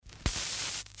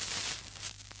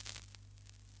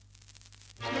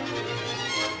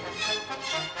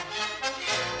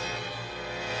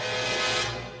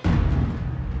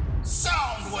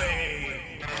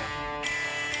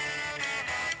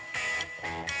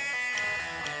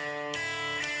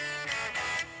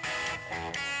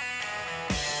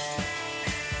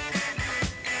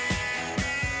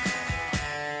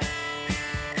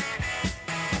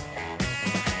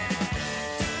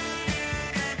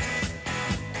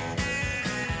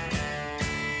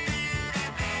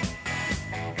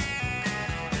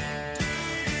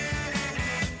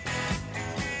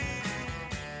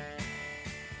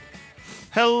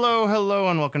Hello, hello,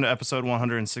 and welcome to episode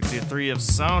 163 of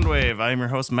Soundwave. I am your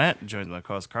host, Matt, joined by my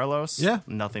co-host, Carlos. Yeah.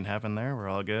 Nothing happened there. We're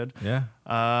all good. Yeah.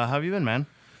 How have you been, man?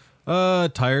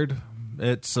 Tired.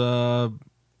 It's I'm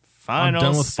Finals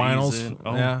done with season. finals.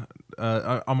 Oh, Yeah.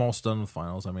 I'm almost done with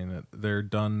finals. I mean, they're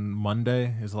done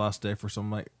Monday is the last day for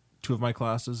two of my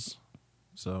classes.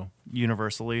 So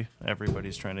universally,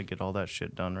 everybody's trying to get all that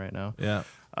shit done right now. yeah.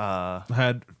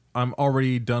 I'm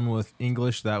already done with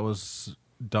English. That was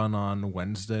done on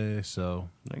Wednesday. So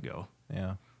There you go.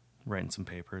 yeah. Writing some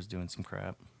papers, doing some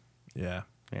crap. Yeah.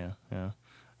 Yeah.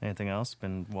 Anything else?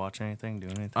 Been watching anything?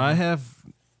 Doing anything? I have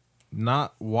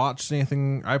not watched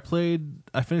anything. I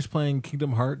finished playing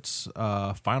Kingdom Hearts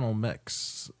Final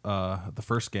Mix, the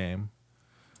first game,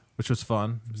 which was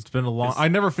fun. It's been a long. I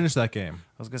never finished that game.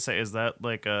 I was gonna say, is that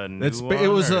like a new It one?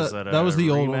 was or is that was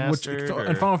the old one. Which remastered,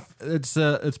 and or- Final,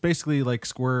 it's basically like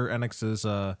Square Enix's.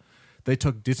 They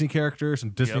took Disney characters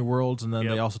and Disney Yep. worlds, and then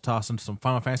Yep. they also tossed in some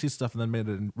Final Fantasy stuff, and then made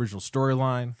an original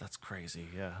storyline. That's crazy.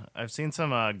 Yeah, I've seen some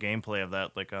gameplay of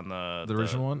that, like on the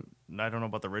original one. I don't know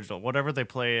about the original. Whatever they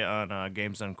play on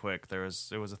Games Done Quick, it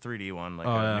was a 3D one, like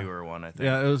Oh, a yeah. newer one. I think.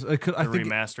 Yeah, it was. I think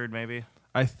Remastered, maybe.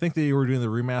 I think they were doing the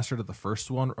remastered of the first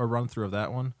one, a run through of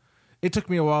that one. It took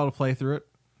me a while to play through it,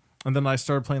 and then I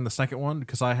started playing the second one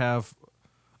because I have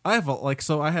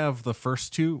the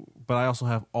first two, but I also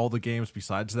have all the games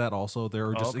besides that. Also, they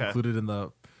were just okay. included in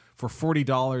for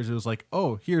 $40. It was like,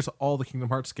 oh, here's all the Kingdom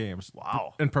Hearts games.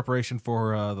 Wow. In preparation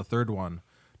for the third one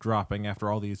dropping after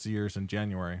all these years in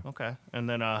January. Okay, and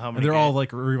then how And many? they're all like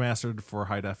remastered for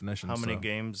high definition. How many so.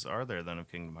 games are there then of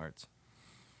Kingdom Hearts?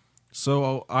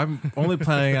 So I'm only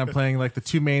playing. I'm playing like the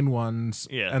two main ones,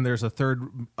 Yeah. and there's a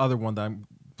other one that I'm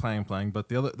playing. But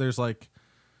there's like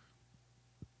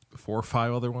 4 or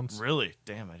 5 other ones. Really?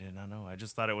 Damn, I did not know. I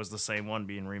just thought it was the same one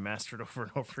being remastered over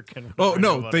and over again. Oh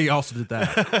no, they also did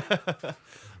that.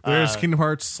 There's Kingdom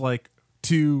Hearts like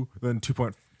 2, then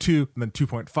 2.2, and then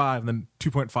 2.5, and then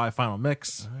 2.5 Final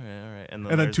Mix, All right, and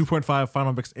then there's- 2.5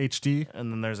 Final Mix HD,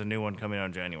 and then there's a new one coming out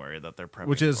in January that they're prepping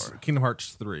which is for. Kingdom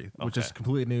Hearts 3, which is Okay.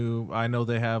 completely new. I know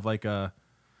they have like 2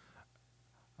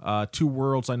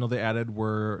 worlds. I know they added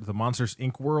were the Monsters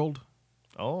Inc. world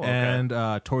Oh, okay.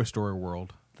 and Toy Story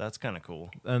world. That's kind of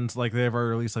cool. And like they've already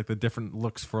released like the different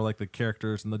looks for like the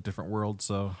characters and the different worlds.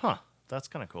 So Huh. That's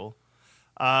kind of cool.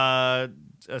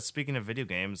 Speaking of video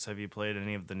games, have you played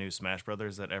any of the new Smash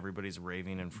Brothers that everybody's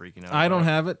raving and freaking out I don't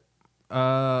about? have it.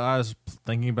 I was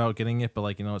thinking about getting it, but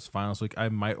like it's finals week. I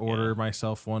might order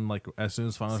myself one like as soon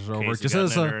as finals are over, Casey just gotten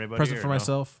as it or a anybody, present or for no?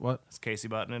 myself. What? Is Casey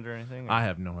button it or anything? or- I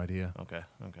have no idea. Okay.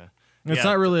 It's Yeah.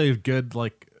 not really a good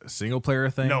like single player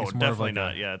thing. No, it's more definitely of like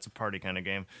not. Yeah, it's a party kind of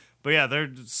game. But yeah,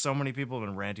 there's so many people have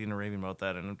been ranting and raving about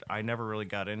that, and I never really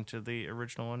got into the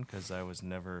original one because I was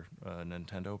never a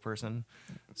Nintendo person.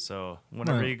 So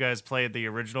whenever Well. you guys played the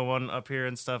original one up here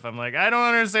and stuff, I'm like, I don't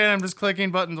understand. I'm just clicking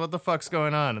buttons. What the fuck's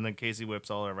going on? And then Casey whips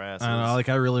all our asses. I don't know, like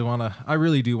I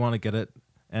really do want to get it,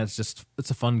 and it's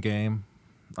a fun game.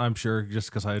 I'm sure just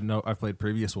because I know I've played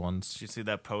previous ones. Did you see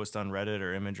that post on Reddit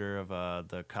or Imager of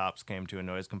the cops came to a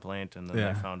noise complaint and then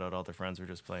Yeah. they found out all their friends were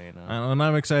just playing? And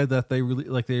I'm excited that they really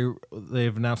like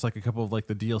they've announced like a couple of like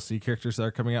the DLC characters that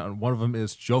are coming out, and one of them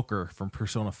is Joker from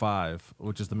Persona 5,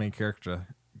 which is the main character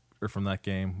from that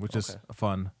game, which is Okay.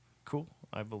 fun. Cool.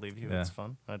 I believe you. Yeah. It's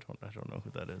fun. I don't know who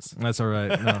that is. That's all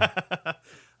right.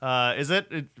 No. Is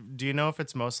it? Do you know if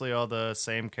it's mostly all the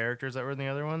same characters that were in the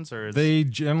other ones, or is They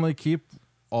generally keep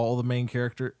all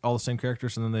the same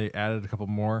characters, and then they added a couple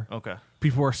more. okay?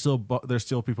 People are still there's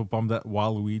still people bummed that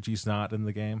Waluigi's not in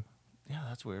the game. Yeah,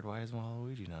 that's weird. Why is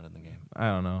Waluigi not in the game? I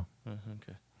don't know.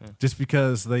 Okay, yeah. Just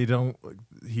because they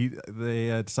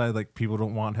decided like people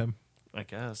don't want him I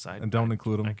guess I and don't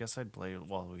include him. I guess I'd play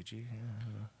Waluigi.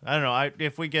 Yeah, I don't know.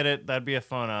 If we get it, that'd be a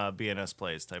fun BNS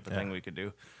plays type of thing we could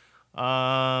do.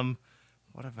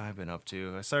 What have I been up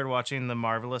to? I started watching The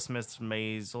Marvelous Miss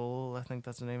Maisel. I think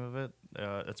that's the name of it.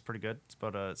 It's pretty good. It's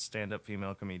about a stand-up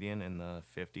female comedian in the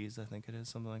 50s, I think it is,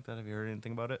 something like that. Have you heard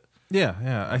anything about it?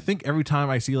 Yeah. I think every time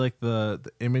I see like the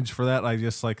image for that, I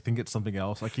just like think it's something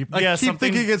else. I keep something-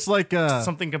 thinking it's like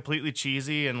Something completely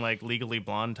cheesy and like Legally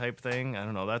Blonde type thing. I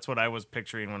don't know. That's what I was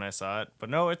picturing when I saw it. But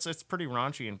no, it's pretty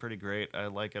raunchy and pretty great. I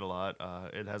like it a lot.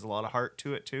 It has a lot of heart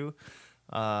to it too.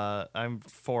 I'm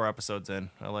 4 episodes in.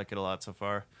 I like it a lot so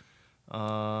far.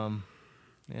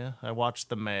 Yeah, I watched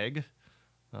The Meg.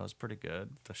 That was pretty good.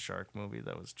 The shark movie,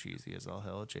 that was cheesy as all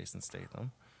hell. Jason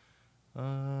Statham.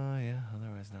 Yeah,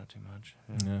 otherwise not too much.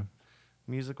 yeah.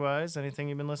 Music-wise, anything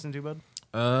you've been listening to, bud?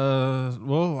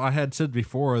 Well, I had said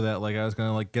before that like I was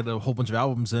gonna like get a whole bunch of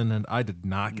albums in, and I did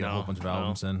not get a whole bunch of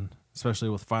albums in. especially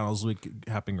with finals week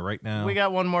happening right now. We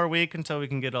got one more week until we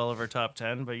can get all of our top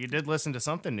 10, but you did listen to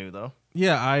something new, though.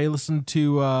 Yeah, I listened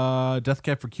to Death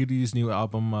Cab for Cutie's new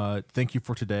album, Thank You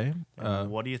for Today.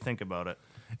 What do you think about it?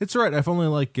 It's all right. I've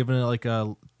only given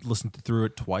it listened through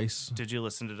it twice. Did you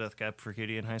listen to Death Cab for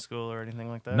Cutie in high school or anything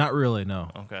like that? Not really, no.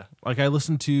 Okay. I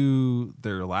listened to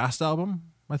their last album,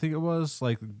 I think it was,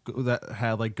 that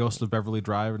had Ghost of Beverly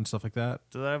Drive and stuff like that.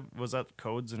 Was that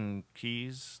Codes and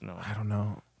Keys? No. I don't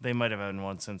know. They might have had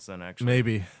one since then, actually.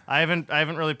 Maybe. I haven't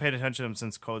really paid attention to them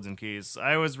since Codes and Keys.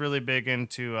 I was really big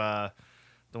into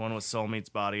the one with Soul Meets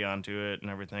Body onto it and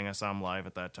everything. I saw them live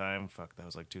at that time. Fuck, that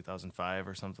was 2005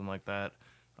 or something like that.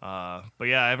 But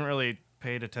yeah, I haven't really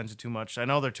paid attention too much. I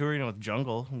know they're touring with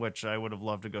Jungle, which I would have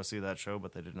loved to go see that show,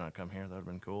 but they did not come here. That would have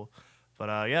been cool.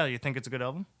 But yeah, you think it's a good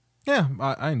album? Yeah,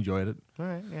 I enjoyed it. All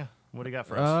right, yeah. What do you got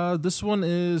for us? This one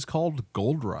is called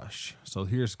Gold Rush. So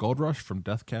here's Gold Rush from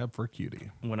Death Cab for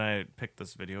Cutie. When I picked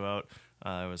this video out,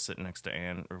 I was sitting next to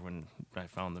Ann, or when I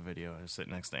found the video, I was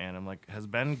sitting next to Ann. I'm like, has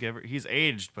Ben Gibbard, he's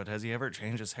aged, but has he ever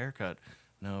changed his haircut?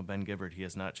 No, Ben Gibbard, he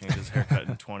has not changed his haircut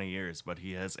in 20 years, but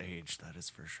he has aged, that is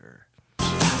for sure.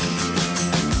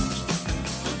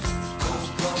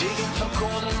 Digging for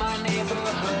gold in my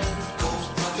neighborhood,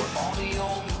 where all the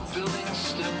old buildings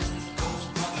stood,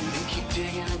 and they keep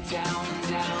digging it down and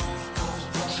down,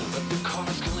 so that the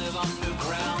cars can live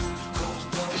underground.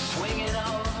 They're swinging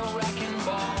over a wrecking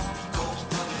ball,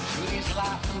 through these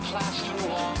laughing plaster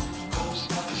walls,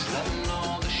 just letting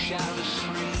all the shadows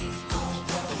free,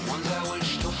 the ones I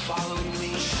wish still followed me.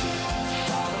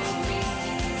 Follow me,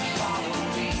 follow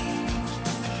me,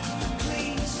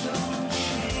 please don't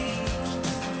change.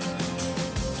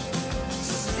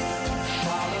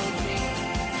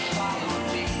 Follow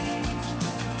me,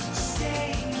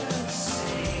 stay the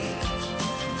same.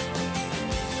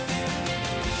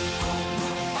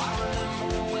 I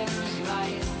remember a winter's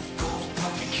night,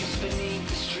 we kissed beneath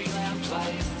the street lamp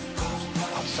light,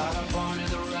 outside our barn near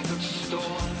the record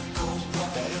store,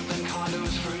 that have been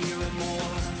condos for a year and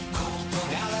more.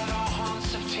 Now that our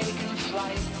haunts have taken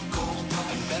flight,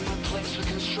 and been replaced with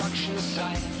construction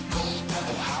sites,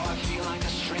 oh how I feel like a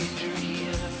stranger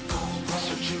here,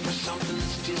 searching for something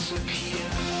that's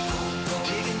disappeared.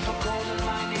 Digging for gold in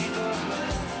my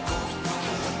neighborhood,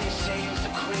 for what they say is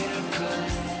the greater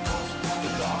good,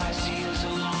 but all I see is a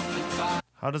long goodbye.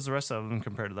 How does the rest of them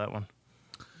compare to that one?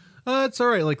 It's all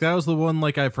right. That was the one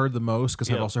I've heard the most because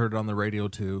Yep. I've also heard it on the radio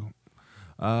too.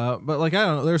 But I don't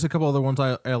know. There's a couple other ones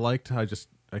I liked. I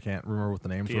can't remember what the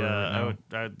names were. Right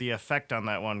now. The effect on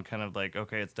that one kind of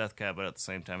okay, it's Death Cab, but at the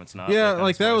same time, it's not. Yeah, on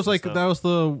its that was voice and stuff. that was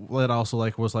that also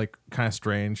was kind of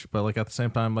strange, but at the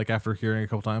same time, after hearing it a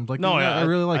couple times, No, yeah, I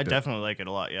really liked it. I definitely like it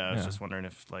a lot. Yeah, I was Yeah. just wondering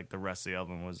if the rest of the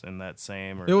album was in that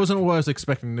same. Or It wasn't what I was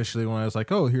expecting initially when I was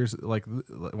oh, here's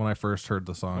when I first heard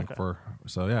the song Okay.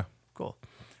 So yeah. Cool.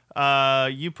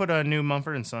 You put a new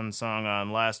Mumford & Sons song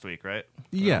on last week, right?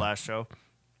 Yeah. Last show.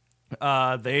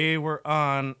 They were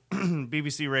on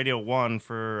BBC Radio 1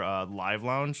 for Live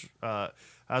Lounge. I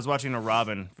was watching a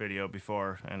Robin video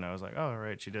before, and I was like, oh,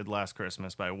 right, she did Last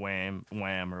Christmas by Wham,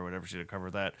 or whatever she did cover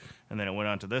that. And then it went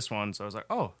on to this one, so I was like,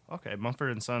 oh, okay,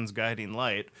 Mumford & Sons Guiding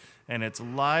Light. And it's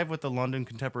live with the London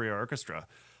Contemporary Orchestra.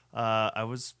 I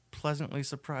was pleasantly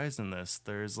surprised in this.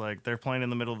 There's they're playing in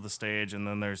the middle of the stage, and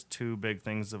then there's two big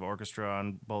things of orchestra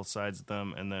on both sides of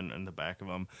them, and then in the back of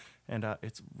them, and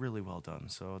it's really well done.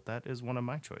 So that is one of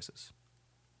my choices.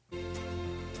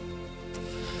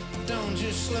 Don't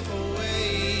just slip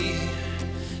away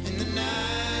in the night.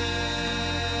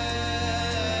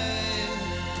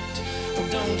 Oh,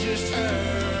 don't just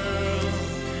hurl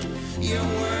your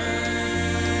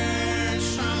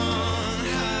words from on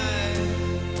high.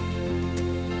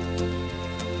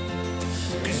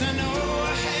 'Cause I know I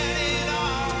had it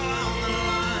all on the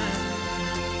line.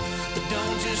 But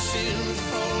don't just sit with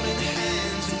folded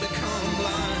hands and become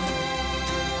blind.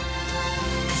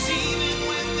 'Cause even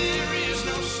when there is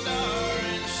no star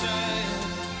inside,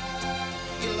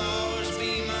 you'll always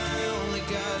be my only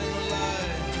guiding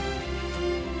light.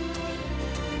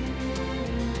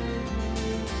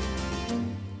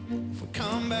 If we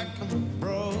come back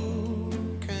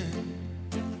unbroken,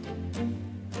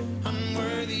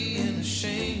 unworthy and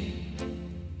ashamed,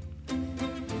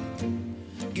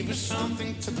 give us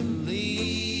something to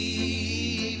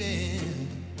believe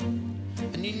in,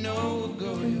 and you know we'll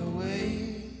go your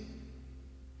way.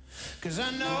 'Cause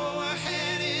I know I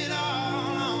had it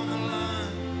all on the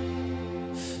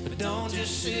line. But don't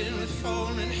just sit with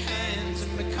folded hands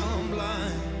and become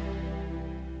blind.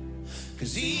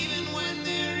 'Cause even when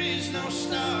there is no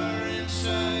star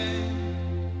inside,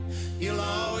 you'll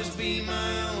always be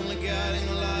my only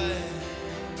guiding light.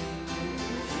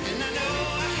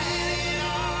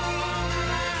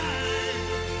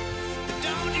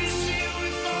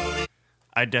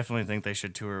 I definitely think they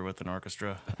should tour with an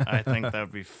orchestra. I think that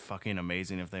would be fucking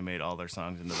amazing if they made all their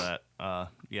songs into that.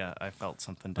 Yeah, I felt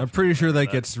something. I'm pretty sure definitely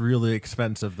that gets really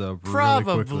expensive though. Really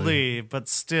probably, quickly. but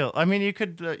still, I mean, you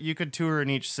could tour in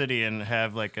each city and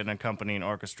have like an accompanying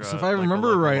orchestra. So if I like a remember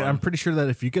local right, one. I'm pretty sure that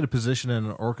if you get a position in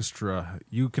an orchestra,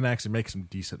 you can actually make some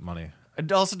decent money. It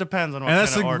also depends on what And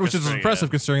that's kind of which is orchestra, impressive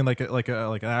yeah. considering like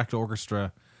an actual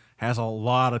orchestra has a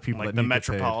lot of people Like that the need to get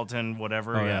paid. Metropolitan,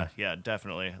 whatever. Oh, yeah, yeah. yeah,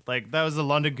 definitely. Like that was the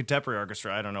London Contemporary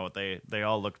Orchestra. I don't know what they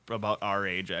all looked about our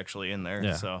age actually in there.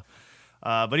 Yeah. So,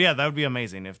 but yeah, that would be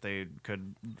amazing if they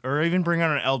could, or even bring out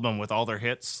an album with all their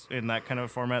hits in that kind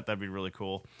of format. That'd be really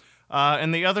cool.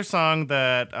 And the other song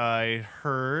that I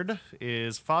heard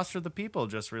is Foster the People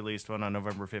just released one on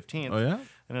November 15th. Oh, yeah?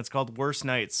 And it's called Worst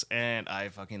Nights, and I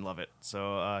fucking love it.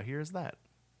 So here's that.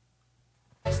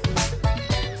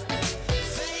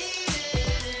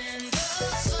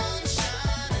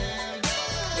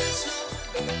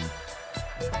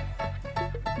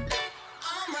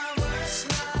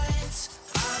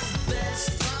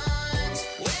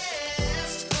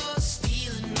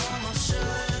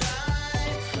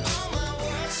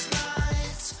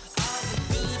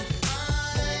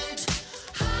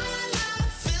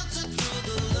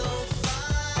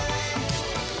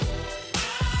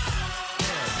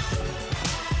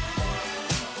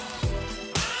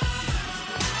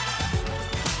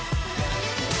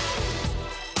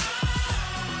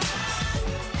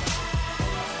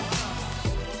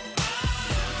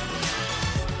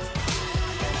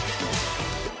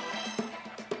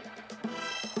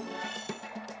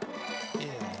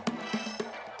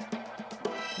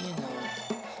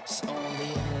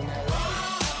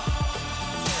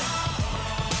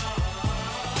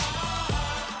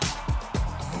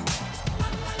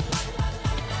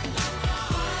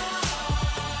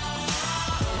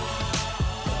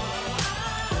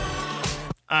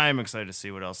 I'm excited to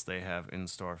see what else they have in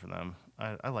store for them.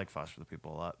 I like Foster the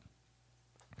People a lot.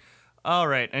 All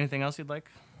right. Anything else you'd like?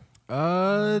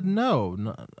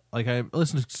 No. Like I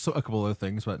listened to a couple other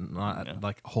things, but not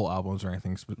like whole albums or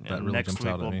anything that really Next jumps week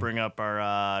out at we'll me. bring up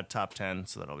our top 10,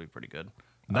 so that'll be pretty good.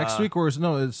 Next week, or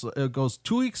it goes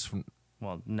 2 weeks from.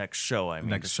 Well, next show, I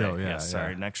mean. Next to say. show, yeah,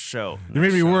 Sorry, yeah. next show. You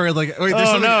made me worried. Like, wait, there's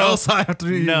something else I have to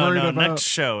be worried about. Next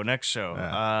show.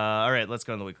 Yeah. All right, let's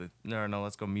go on the weekly. No,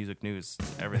 let's go music news.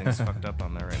 Everything's fucked up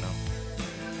on there right now.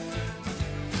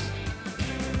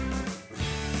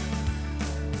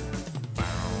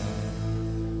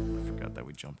 I forgot that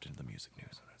we jumped into the music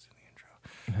news when I was in the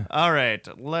intro. All right,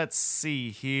 let's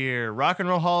see here. Rock and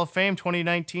Roll Hall of Fame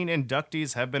 2019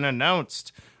 inductees have been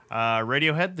announced.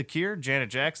 Radiohead, The Cure, Janet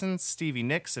Jackson, Stevie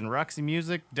Nicks, and Roxy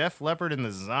Music, Def Leppard, and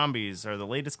the Zombies are the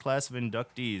latest class of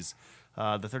inductees.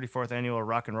 The 34th Annual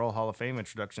Rock and Roll Hall of Fame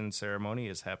introduction ceremony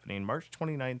is happening March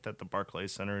 29th at the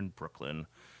Barclays Center in Brooklyn.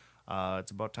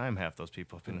 It's about time half those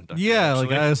people have been inducted. Yeah, actually.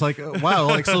 like I was like, wow,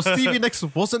 like so Stevie Nicks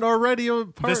wasn't already a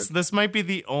part. This might be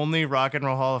the only Rock and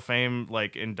Roll Hall of Fame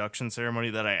like induction ceremony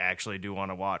that I actually do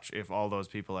want to watch. If all those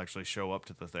people actually show up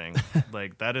to the thing,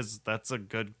 like that's a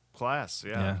good class.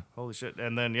 Yeah. Holy shit.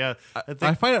 And then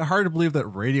I find it hard to believe that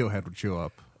Radiohead would show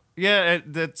up. Yeah,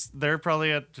 they're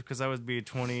probably at, because that would be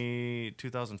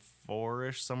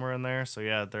 2004-ish, somewhere in there. So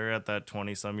yeah, they're at that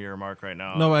 20-some year mark right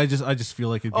now. No, I just feel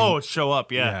like it'd be, Show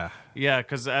up, yeah.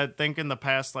 Because I think in the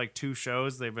past like 2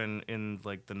 shows they've been in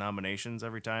like the nominations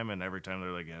every time, and every time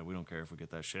they're like, yeah, we don't care if we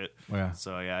get that shit. Yeah.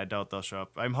 So yeah, I doubt they'll show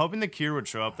up. I'm hoping the Cure would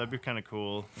show up. That'd be kind of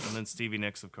cool. And then Stevie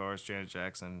Nicks, of course, Janet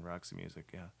Jackson, Roxy Music,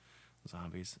 yeah,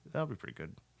 Zombies. That'll be pretty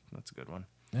good. That's a good one.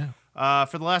 Yeah.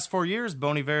 For the last 4 years,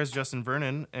 Bon Iver's Justin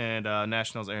Vernon and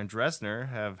National's Aaron Dresner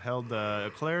have held the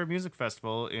Eau Claire Music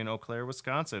Festival in Eau Claire,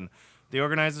 Wisconsin. The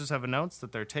organizers have announced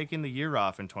that they're taking the year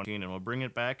off in 2019 and will bring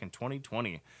it back in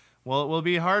 2020. While it will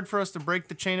be hard for us to break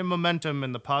the chain of momentum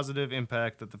and the positive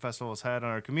impact that the festival has had on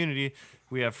our community,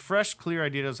 we have fresh, clear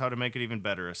ideas how to make it even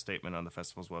better, a statement on the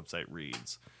festival's website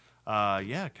reads.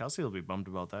 Kelsey will be bummed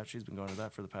about that. She's been going to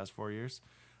that for the past 4 years.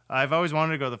 I've always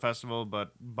wanted to go to the festival,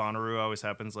 but Bonnaroo always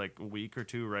happens like a week or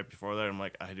 2 right before that. I'm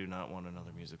like, I do not want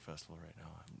another music festival right now.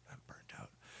 I'm burnt out.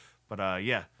 But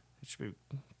it should be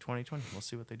 2020. We'll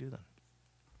see what they do then.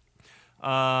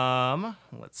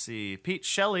 Let's see. Pete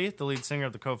Shelley, the lead singer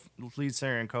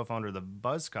and co-founder of the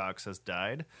Buzzcocks, has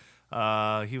died.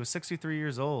 He was 63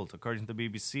 years old, according to the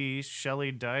BBC.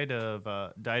 Shelley died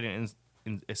in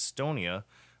Estonia,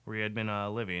 where he had been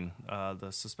living.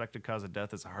 The suspected cause of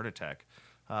death is a heart attack.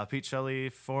 Pete Shelley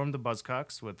formed the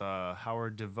Buzzcocks with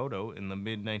Howard Devoto in the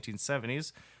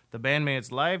mid-1970s. The band made its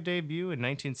live debut in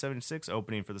 1976,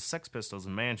 opening for the Sex Pistols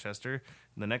in Manchester.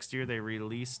 The next year, they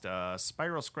released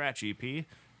Spiral Scratch EP.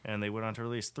 and they went on to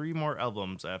release 3 more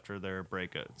albums after their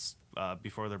breakups,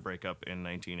 before their breakup in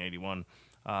 1981.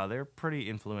 They're pretty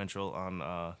influential on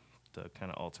the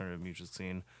kind of alternative music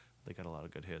scene. They got a lot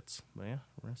of good hits. But yeah,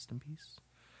 rest in peace.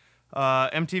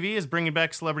 MTV is bringing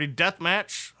back Celebrity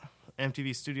Deathmatch.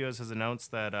 MTV Studios has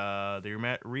announced that the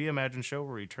reimagined show will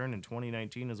return in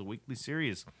 2019 as a weekly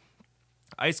series.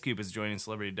 Ice Cube is joining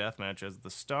Celebrity Deathmatch as the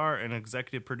star and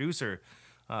executive producer.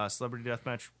 Celebrity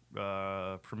Deathmatch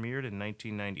premiered in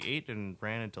 1998 and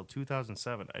ran until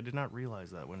 2007. I did not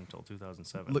realize that went until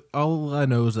 2007. Look, all I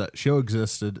know is that show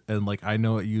existed, and like I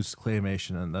know it used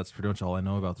claymation, and that's pretty much all I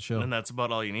know about the show. And that's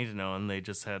about all you need to know. And they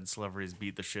just had celebrities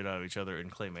beat the shit out of each other in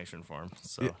claymation form.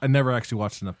 So I never actually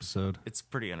watched an episode. it's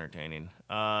pretty entertaining.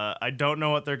 I don't know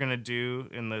what they're gonna do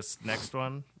in this next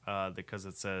one because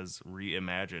it says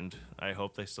reimagined. I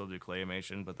hope they still do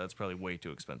claymation, but that's probably way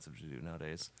too expensive to do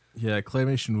nowadays. Yeah,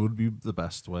 claymation would be the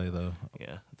best way, though.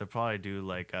 Yeah, they'll probably do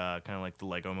like kind of like the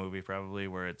Lego Movie, probably,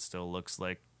 where it still looks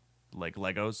like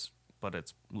Legos, but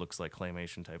it looks like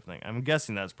claymation type of thing. I'm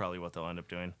guessing that's probably what they'll end up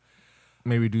doing.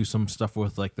 Maybe do some stuff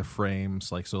with like the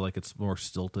frames, like so, like it's more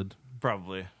stilted.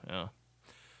 Probably, yeah.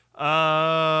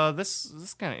 This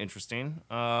is kind of interesting.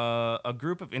 A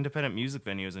group of independent music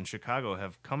venues in Chicago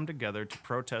have come together to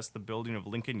protest the building of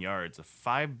Lincoln Yards, a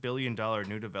 $5 billion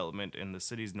new development in the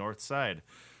city's north side,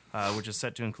 which is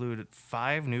set to include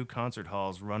 5 new concert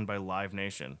halls run by Live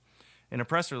Nation. In a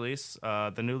press release,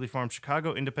 the newly formed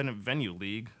Chicago Independent Venue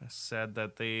League said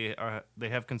that they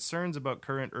have concerns about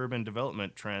current urban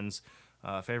development trends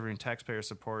favoring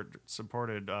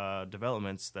taxpayer-supported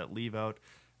developments that leave out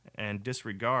and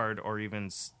disregard or even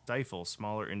stifle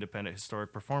smaller independent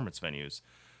historic performance venues.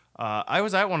 I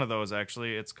was at one of those,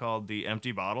 actually. It's called the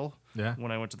Empty Bottle. Yeah.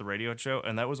 When I went to the radio show,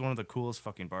 and that was one of the coolest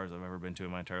fucking bars I've ever been to in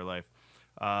my entire life.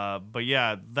 But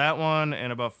yeah, that one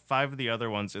and about 5 of the other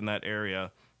ones in that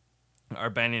area are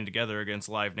banding together against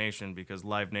Live Nation because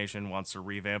Live Nation wants to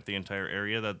revamp the entire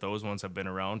area that those ones have been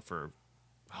around for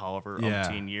however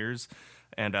umpteen years.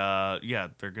 And yeah,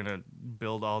 they're going to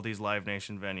build all these Live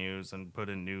Nation venues and put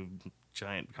in new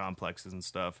giant complexes and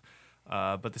stuff.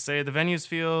 But they say the venues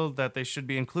feel that they should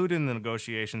be included in the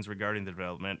negotiations regarding the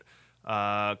development.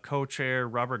 Co-chair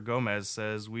Robert Gomez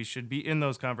says we should be in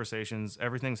those conversations.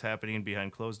 Everything's happening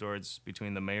behind closed doors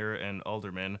between the mayor and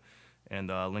aldermen and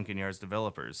Lincoln Yards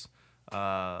developers.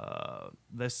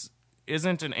 This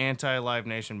isn't an anti-Live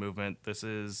Nation movement. This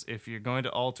is, if you're going to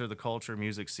alter the culture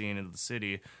music scene in the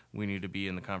city, we need to be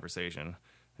in the conversation.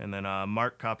 And then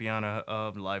Mark Capiana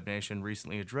of Live Nation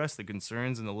recently addressed the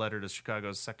concerns in the letter to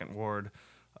Chicago's 2nd Ward.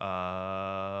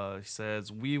 He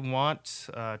says, we want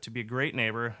to be a great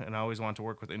neighbor and always want to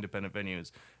work with independent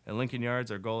venues. At Lincoln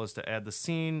Yards, our goal is to add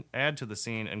to the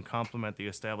scene and complement the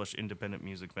established independent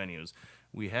music venues.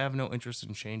 We have no interest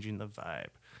in changing the vibe.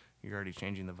 You're already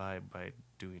changing the vibe by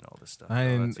doing all this stuff.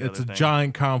 And it's a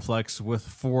giant complex with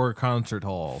 4 concert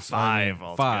halls. 5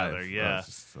 altogether, yeah.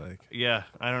 Like, yeah,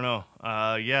 I don't know.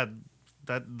 Yeah,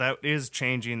 that is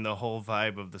changing the whole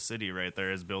vibe of the city right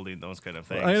there, is building those kind of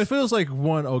things. I mean, if it was like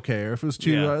 1, okay. Or if it was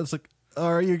 2, Yeah. it's like,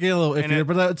 all right, you're getting a little iffy,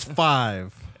 but that's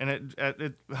 5. And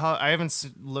how I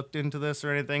haven't looked into this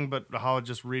or anything, but how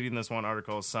just reading this one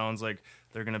article sounds like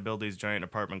they're going to build these giant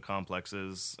apartment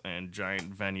complexes and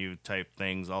giant venue type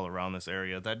things all around this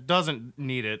area. That doesn't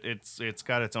need it. It's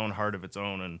got its own heart of its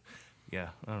own, and yeah,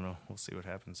 I don't know. We'll see what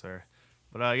happens there.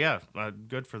 But yeah,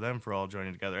 good for them for all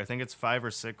joining together. I think it's 5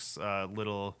 or 6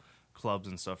 little clubs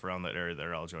and stuff around that area that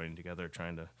are all joining together,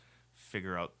 trying to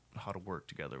figure out how to work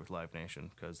together with Live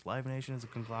Nation, because Live Nation is a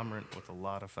conglomerate with a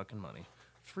lot of fucking money.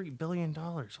 $3 billion.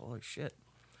 Holy shit.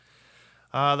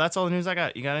 That's all the news I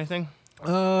got. You got anything?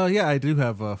 Yeah, I do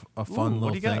have a fun Ooh, what little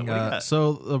do you got? thing. What do you got?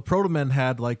 So the Protomen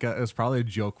had like it's probably a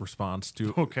joke response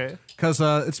to Okay. because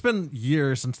it's been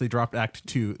years since they dropped Act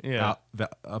 2 Yeah.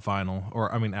 vinyl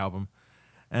or album,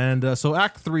 and so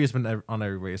Act 3 has been on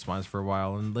everybody's minds for a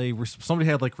while, and somebody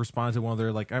had like responded to one of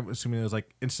their, like, I'm assuming it was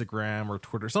like Instagram or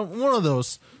Twitter, one of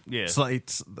those Yeah.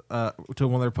 sites to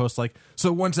one of their posts, like,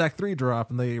 so when's Act 3 drop,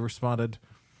 and they responded.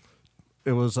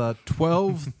 It was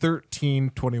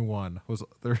 12/13/21 was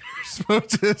their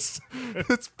response.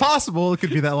 It's possible it could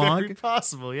be that long. Very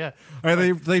possible, yeah. Or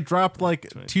they dropped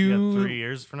like You got 3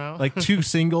 years from now? like 2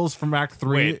 singles from Act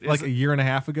 3 Wait, is like it- a year and a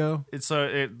half ago. was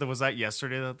that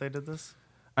yesterday that they did this?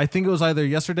 I think it was either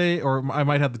yesterday or I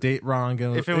might have the date wrong.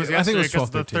 If it was I think yesterday, it was because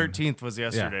the 12/13. 13th was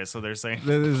yesterday, Yeah. so they're saying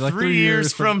It was like 3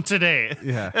 years from today.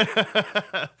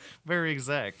 Yeah, Very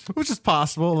exact. which is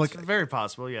possible. Like, Very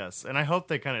possible, yes. And I hope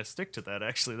they kind of stick to that.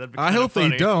 Actually, that'd be. I kinda hope funny.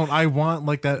 they don't. I want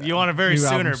like that. You want it very new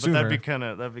album sooner, but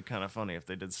that'd be kind of funny if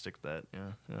they did stick that.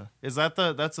 Yeah. Is that's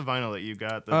the vinyl that you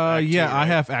got? The Act Yeah, 2, I right?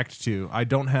 have Act 2. I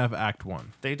don't have Act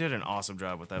 1. They did an awesome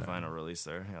job with that vinyl release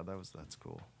there. Yeah, that's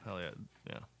cool. Hell yeah.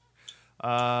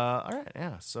 All right,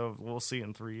 yeah. So we'll see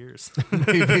in 3 years.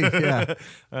 Maybe, yeah.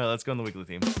 All right, let's go on the weekly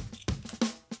theme.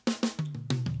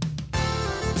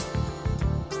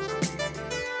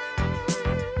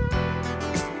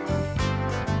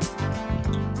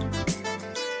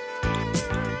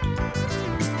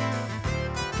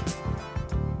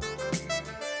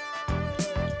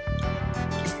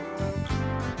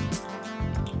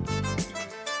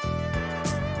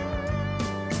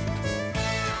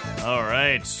 All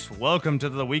right, welcome to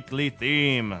the weekly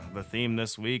theme. The theme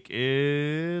this week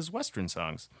is Western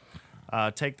songs.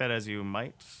 Take that as you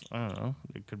might. I don't know.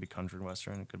 It could be country and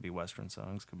Western. It could be Western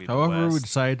songs. Could be the However, we West.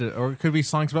 decide to, or it could be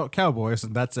songs about cowboys,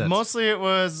 and that's it. Mostly it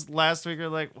was last week. We're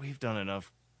like, we've done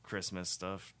enough Christmas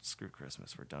stuff. Screw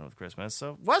Christmas. We're done with Christmas.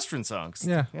 So Western songs.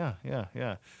 Yeah.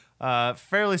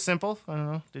 Fairly simple. I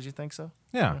don't know. Did you think so?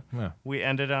 Yeah. We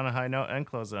ended on a high note and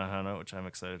closed on a high note, which I'm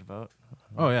excited about.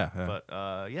 Oh, yeah. But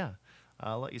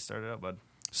I'll let you start it out, bud.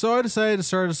 So I decided to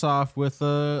start us off with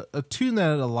a tune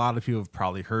that a lot of people have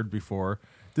probably heard before.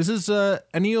 This is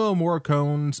Ennio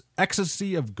Morricone's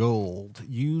 "Ecstasy of Gold,"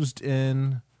 used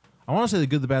in, I want to say The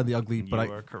Good, the Bad, the Ugly, but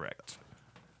You are correct.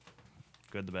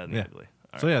 Good, the bad, and the ugly.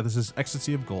 All So right. yeah, this is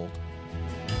 "Ecstasy of Gold."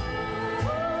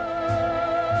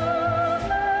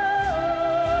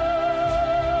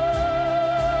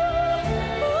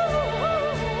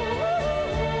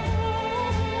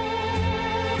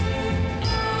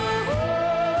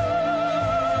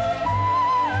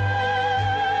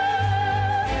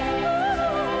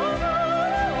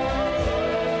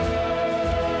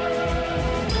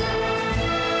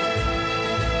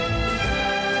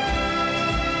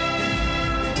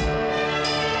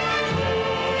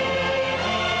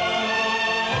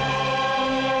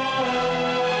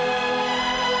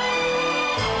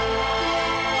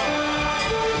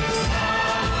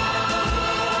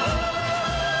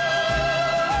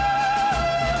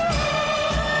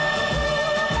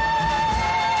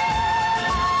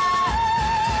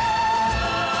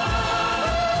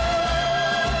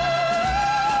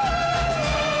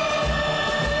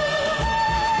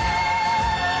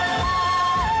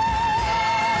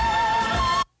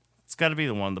 It's got to be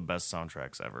one of the best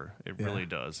soundtracks ever. It Yeah. really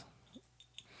does.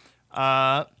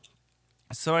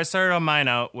 So I started on mine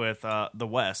out with the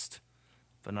West,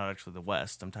 but not actually the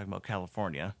West. I'm talking about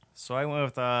California. So I went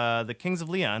with the Kings of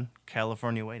Leon,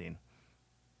 California Waiting.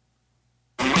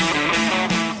 Sorry,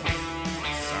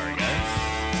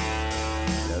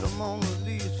 guys. Let 'em on the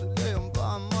lease again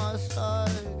by my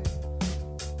side.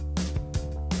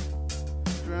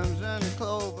 Drums and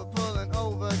clover pulling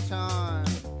overtime.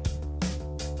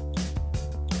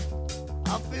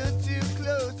 I feel too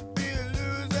close to be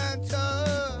losing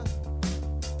touch.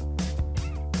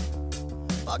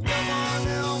 I come on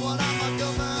in, what am I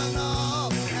coming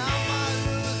up? Am I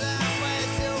losing way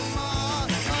too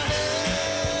much?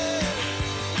 Hey,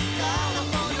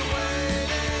 California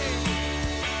waiting.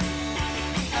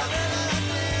 Every little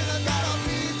thing has gotta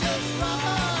be just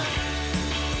right.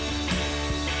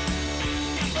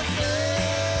 But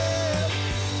still,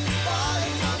 body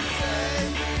come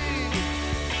save me.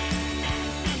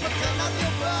 But can I be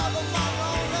proud of my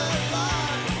lonely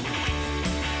life?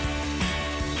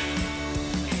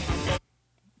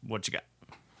 What you got?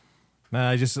 Nah,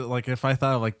 I just like if I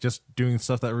thought of like just doing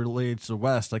stuff that relates to the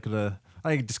West,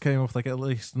 I just came up with like at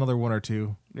least another one or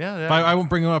two. Yeah. But I won't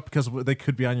bring them up because they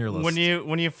could be on your list.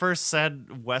 When you first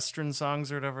said Western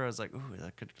songs or whatever, I was like, ooh,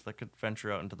 that could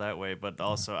venture out into that way. But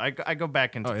also, I go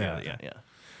back into Oh, yeah. yeah.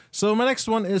 So my next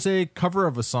one is a cover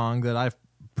of a song that I'm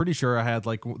pretty sure I had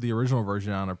like the original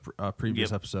version on a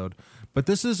previous Yep. episode. But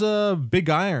this is Big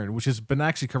Iron, which has been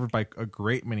actually covered by a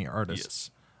great many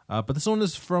artists. But this one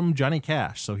is from Johnny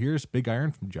Cash. So here's Big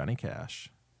Iron from Johnny Cash.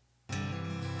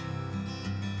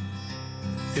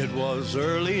 It was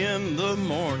early in the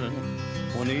morning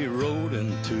when he rode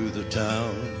into the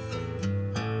town.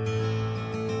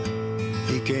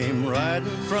 He came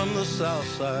riding from the south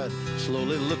side,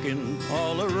 slowly looking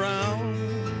all around.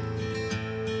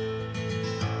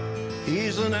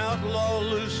 He's an outlaw,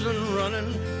 loose and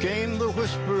running, came the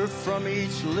whisper from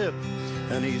each lip.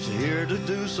 And he's here to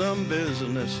do some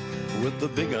business with the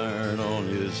big iron on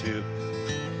his hip.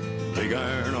 Big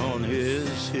iron on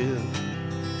his hip.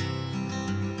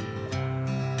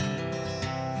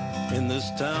 In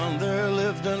this town there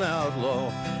lived an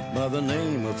outlaw by the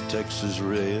name of Texas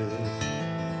Red.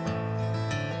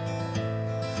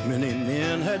 Many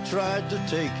men had tried to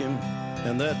take him,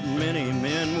 and that many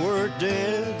men were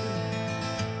dead.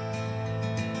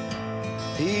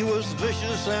 He was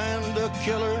vicious and a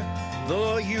killer,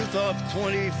 though a youth of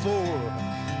 24,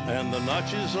 and the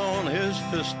notches on his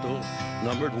pistol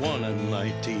numbered 1 in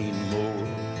 19 more.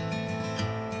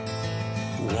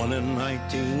 1 in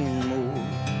 19 more.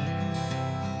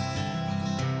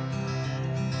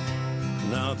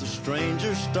 Now the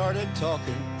stranger started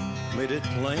talking, made it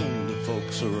plain to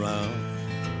folks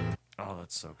around. Oh,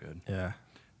 that's so good. Yeah.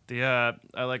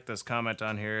 I like this comment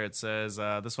on here. It says,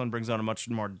 this one brings on a much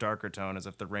more darker tone, as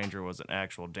if the Ranger was an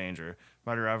actual danger.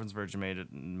 Marty Robbins' version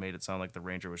made it sound like the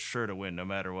Ranger was sure to win no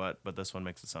matter what, but this one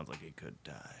makes it sound like he could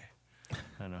die.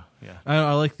 I know, yeah.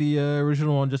 I like the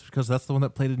original one just because that's the one that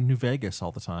played in New Vegas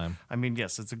all the time. I mean,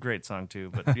 yes, it's a great song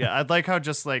too, but yeah, I'd like how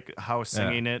just like how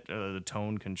singing it, the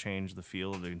tone can change the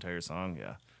feel of the entire song.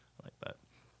 Yeah, I like that.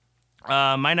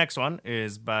 My next one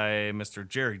is by Mr.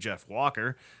 Jerry Jeff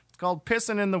Walker. It's called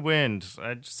 "Pissin' in the Wind."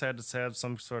 I just had to have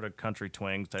some sort of country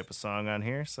twang type of song on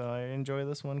here, so I enjoy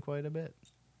this one quite a bit.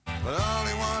 But all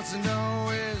he wants to know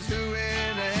is who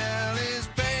in the hell is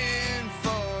paying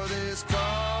for this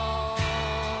call.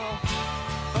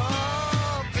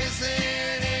 Oh,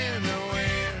 pissing in the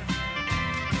wind,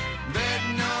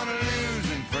 betting on a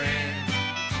losing friend,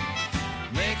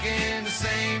 making the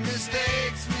same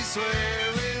mistakes we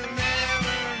swear we'll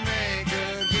never make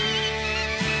again.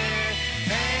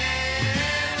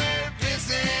 And we're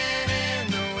pissing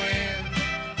in the wind,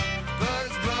 but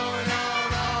it's blowing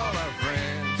on all our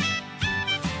friends.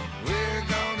 We're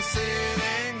gonna sit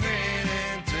and grin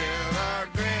and tell our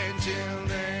grandchildren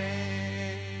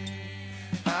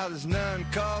how this nun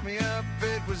called me up.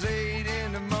 It was 8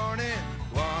 in the morning.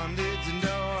 Wanted to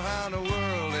know how in the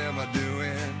world am I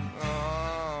doing.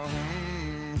 Oh,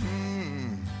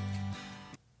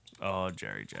 Oh,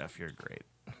 Jerry Jeff, you're great.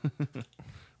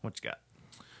 What you got?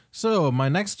 So my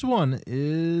next one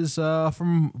is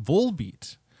from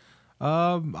Volbeat.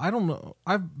 I don't know.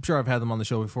 I'm sure I've had them on the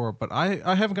show before, but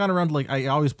I haven't gone around to, like, I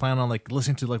always plan on like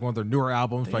listening to like one of their newer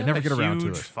albums, but I never get around to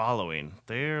Huge it. following.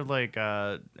 They're like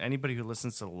anybody who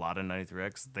listens to a lot of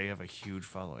 93X, they have a huge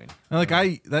following. And like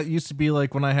that used to be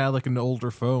like when I had like an older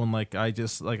phone, like I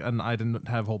just like, and I didn't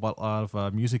have a whole lot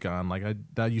of music on. Like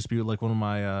that used to be like one of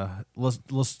my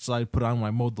lists I put on when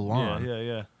I mowed the lawn.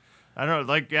 Yeah. I don't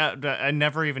know, like, yeah, I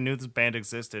never even knew this band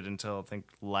existed until I think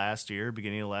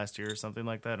beginning of last year or something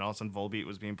like that. And all of a sudden, Volbeat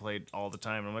was being played all the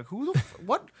time. And I'm like, who the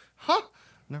what? Huh?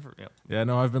 Never, yeah. Yeah,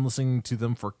 no, I've been listening to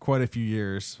them for quite a few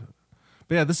years.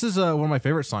 But yeah, this is one of my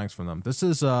favorite songs from them. This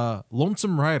is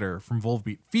Lonesome Rider from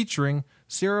Volbeat featuring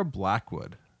Sarah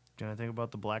Blackwood. Do you know anything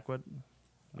about the Blackwood?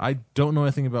 I don't know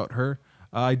anything about her.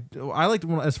 I like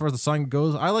to, as far as the song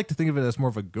goes, I like to think of it as more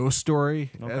of a ghost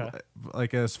story. Okay.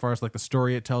 Like as far as like the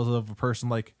story it tells of a person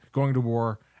like going to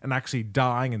war and actually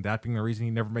dying, and that being the reason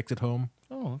he never makes it home.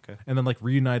 Oh, okay. And then like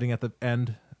reuniting at the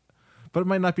end. But it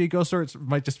might not be a ghost story. It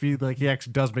might just be like he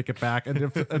actually does make it back, and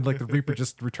like the Reaper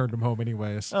just returned him home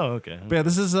anyways. Oh, okay. But yeah,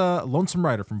 this is Lonesome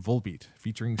Rider from Volbeat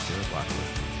featuring Sarah Blackwood.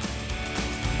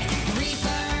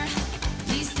 Reaper,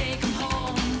 please take him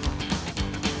home.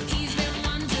 He's been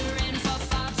wandering for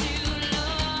far too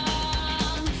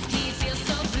long. He feels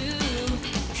so blue,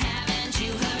 haven't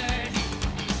you heard?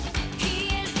 He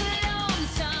is the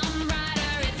lonesome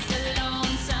rider, it's the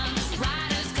lonesome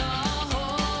rider's call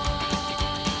home.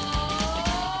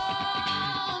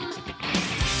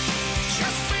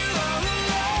 just feel all the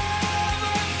love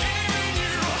I'm giving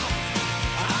you.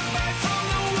 I'm back from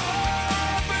the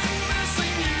war, been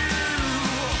missing you.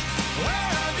 Where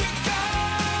have you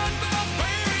gone, my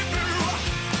baby blue?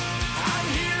 I'm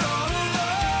here all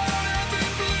alone at the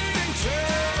bleeding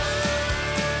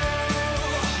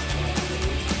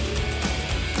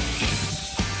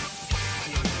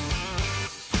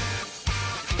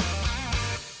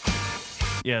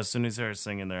Yeah, as soon as they started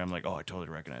singing there, I'm like, oh, I totally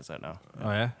recognize that now. Oh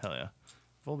yeah. Hell yeah.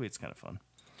 Volbeat's kind of fun.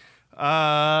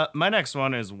 My next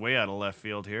one is way out of left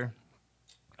field here.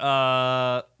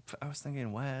 I was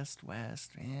thinking Western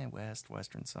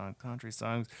song, country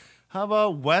songs. How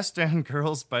about West End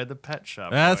Girls by the Pet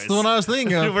Shop That's Boys? the one I was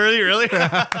thinking of. Really?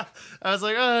 I was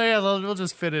like, oh yeah, we'll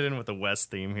just fit it in with the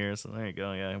West theme here. So there you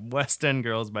go. Yeah, West End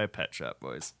Girls by Pet Shop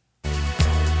Boys.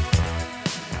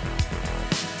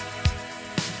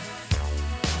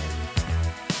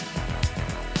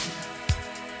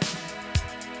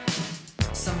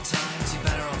 Sometimes you're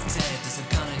better off dead. There's a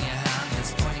gun in your hand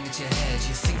that's pointing at your head.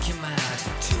 You think you're mad,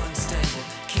 too unstable,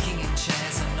 kicking in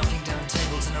chairs and knocking down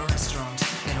tables in a restaurant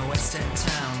in a West End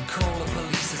town. Call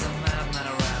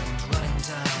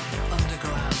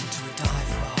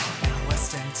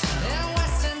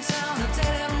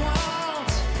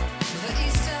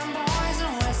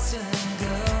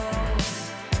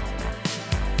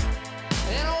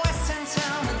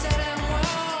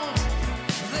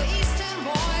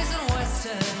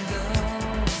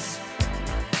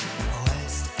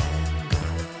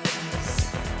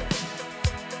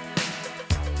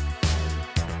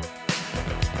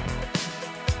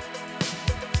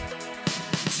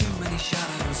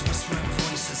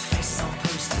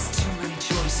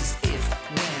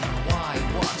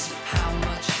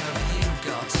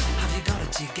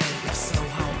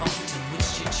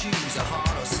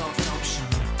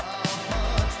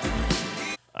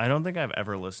I don't think I've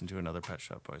ever listened to another Pet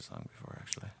Shop Boys song before.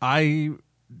 Actually, I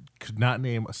could not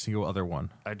name a single other one.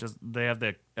 they have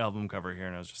the album cover here,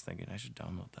 and I was just thinking I should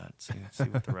download that, see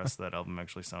what the rest of that album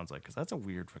actually sounds like, because that's a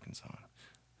weird freaking song.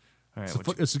 All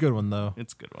right, It's a good one though.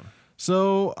 it's a good one.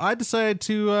 So I decided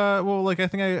to, I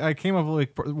think I came up with,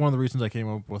 one of the reasons I came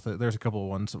up with it, there's a couple of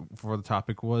ones for the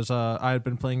topic, was I had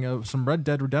been playing some Red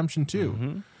Dead Redemption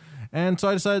 2. And so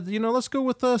I decided, let's go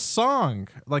with a song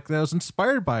that was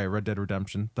inspired by Red Dead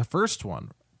Redemption, the first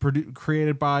one,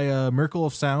 created by Miracle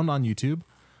of Sound on YouTube,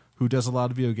 who does a lot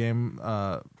of video game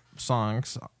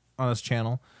songs on his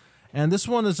channel. And this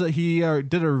one is he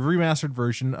did a remastered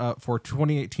version for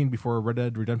 2018 before Red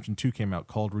Dead Redemption 2 came out,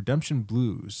 called Redemption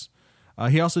Blues.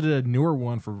 He also did a newer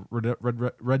one for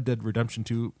Red Dead Redemption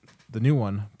 2, the new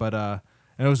one,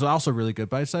 and it was also really good.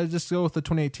 But I decided to just go with the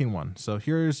 2018 one. So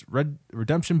here's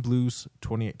Redemption Blues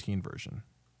 2018 version.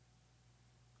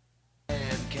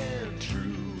 Man can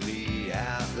truly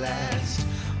outlast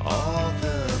all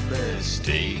the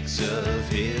mistakes of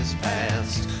his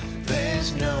past.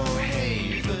 There's no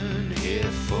haven here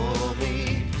for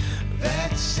me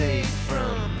that's safe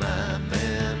from my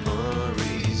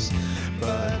memories.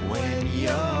 But when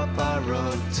your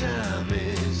borrowed time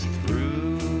is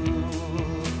through,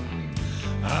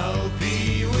 I'll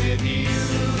be with you.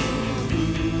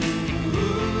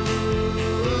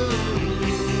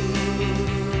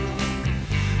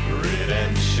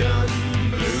 Redemption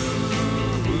blues.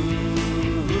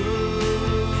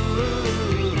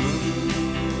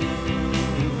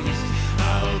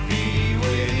 I'll be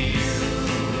with you.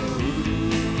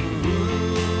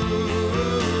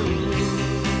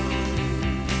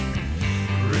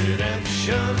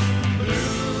 Redemption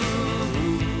blues.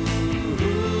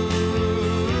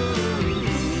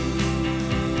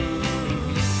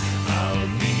 I'll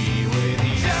be with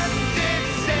you.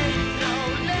 Justice ain't no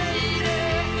lady.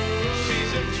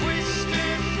 She's a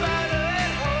twisted,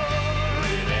 battered whore.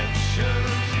 Redemption,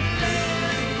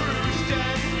 laying bruised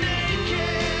and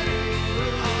naked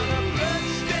on a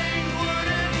bloodstained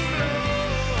wooden floor.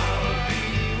 I'll be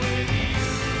with you.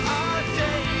 Our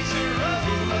days are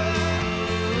over.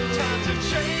 Time to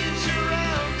change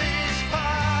around these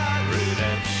parts.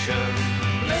 Redemption,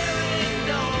 there ain't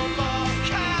no more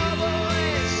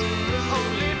cowboys,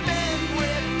 only men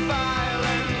with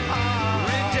violent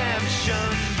hearts. Redemption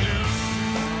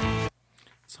blues.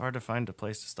 It's hard to find a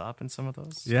place to stop in some of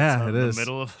those. Yeah, It's out it in is. the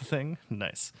middle of the thing.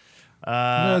 Nice.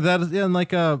 No, that is, and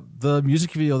the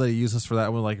music video that he uses for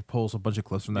that one, pulls a bunch of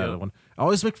clips from that Yeah. one. It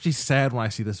always makes me sad when I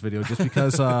see this video, just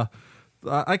because I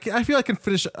feel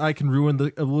I can ruin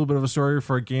a little bit of a story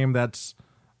for a game that's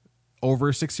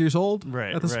over 6 years old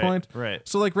Right, at this right, point. right.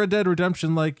 So Red Dead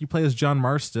Redemption, you play as John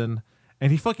Marston,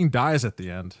 and he fucking dies at the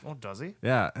end. Oh, does he?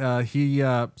 Yeah, he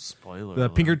Spoiler. the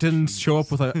alert. Pinkertons show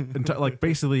up with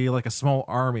basically a small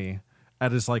army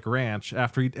at his ranch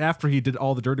after he did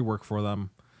all the dirty work for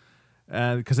them,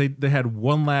 and because they had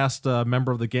one last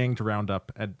member of the gang to round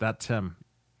up, and that's him.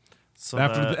 So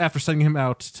After sending him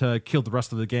out to kill the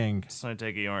rest of the gang, so I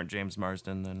take it you aren't James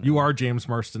Marsden then. you are James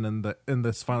Marston in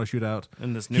this final shootout.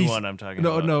 In this new one I'm talking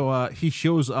no, about. No, he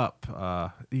shows up.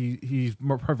 He's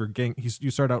more part of your gang.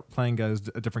 You start out playing as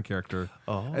a different character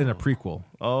in a prequel.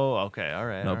 Oh, okay, all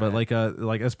right. No, all but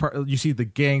right. as part, you see the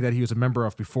gang that he was a member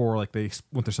of before, they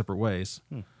went their separate ways.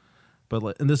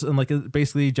 But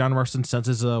basically, John Marston sends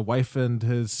his wife and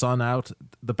his son out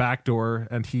the back door,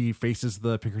 and he faces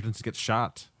the Pinkertons to get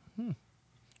shot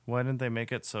Why didn't they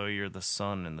make it so you're the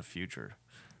son in the future?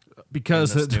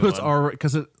 because In this it new was one. already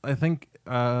I think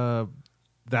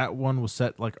that one was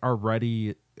set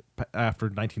already after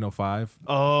 1905.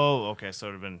 Oh, okay. So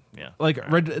it would have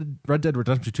been Red Dead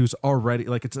Redemption 2 is already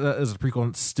it's as a prequel, and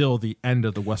it's still the end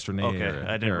of the Western Okay, era.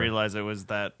 I didn't realize it was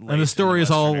that. Late And the story is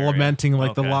all Western area. lamenting the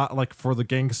Okay. lot for the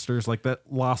gangsters, that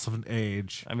loss of an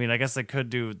age. I mean, I guess they could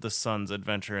do the son's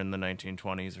adventure in the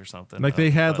 1920s or something. They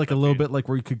had but a little that'd bit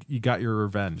where you got your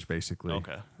revenge basically. be-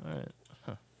 Okay, all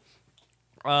right.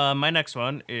 Huh. My next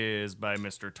one is by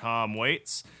Mr. Tom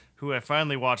Waits, who I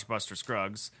finally watched Buster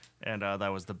Scruggs, and that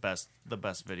was the best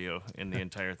video in the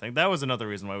entire thing. That was another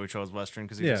reason why we chose Western,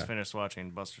 because he Yeah. just finished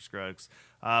watching Buster Scruggs.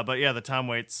 But yeah, the Tom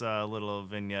Waits little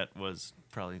vignette was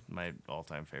probably my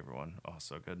all-time favorite one. Oh,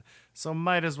 so good. So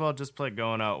might as well just play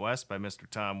Going Out West by Mr.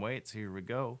 Tom Waits. Here we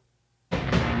go.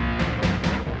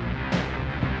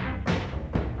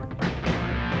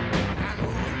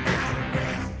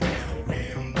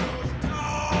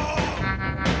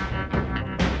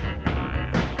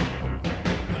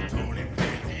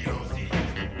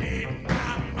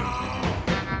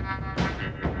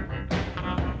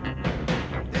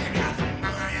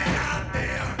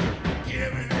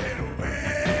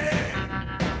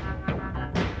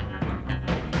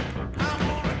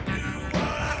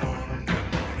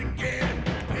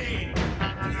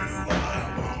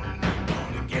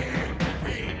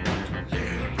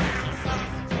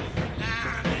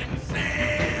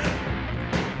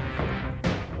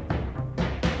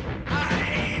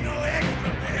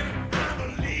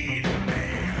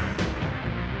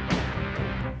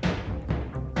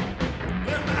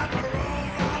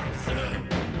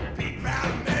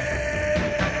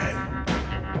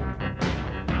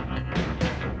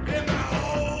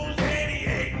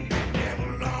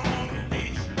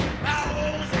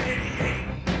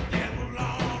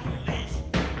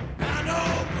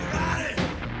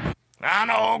 on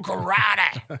old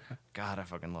karate. God, I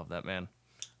fucking love that man.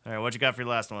 All right, what you got for your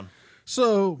last one?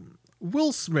 So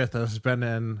Will Smith has been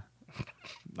in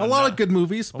a lot of good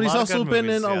movies, but he's lot of also good been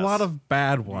movies, in a yes. lot of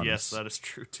bad ones. Yes, that is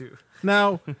true too.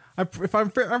 Now, I'm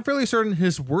fairly certain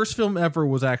his worst film ever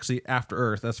was actually After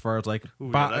Earth, as far as like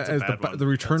that's a bad one. the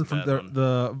return That's a from bad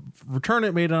the return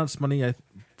it made on its money. I'm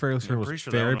fairly certain was Pretty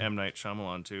sure very that one M. Night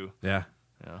Shyamalan too. yeah.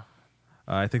 Yeah.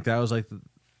 I think that was like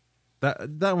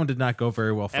that one did not go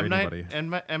very well for anybody. M.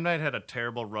 Night had a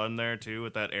terrible run there too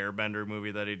with that Airbender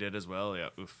movie that he did as well. Yeah,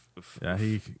 oof. Yeah,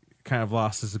 he kind of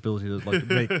lost his ability to like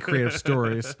make creative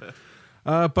stories.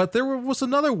 But there was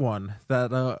another one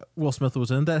that Will Smith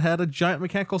was in that had a giant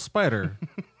mechanical spider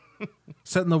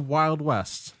set in the Wild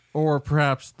West, or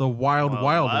perhaps the Wild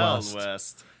West.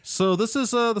 West. So this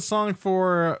is the song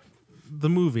for the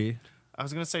movie. I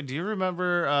was gonna say, do you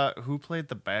remember who played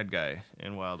the bad guy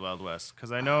in Wild Wild West?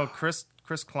 Because I know Chris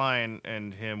Klein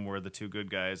and him were the two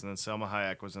good guys, and then Selma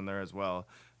Hayek was in there as well.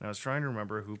 And I was trying to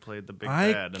remember who played the big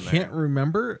bad in there. I can't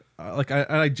remember.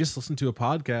 I just listened to a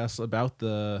podcast about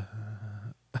the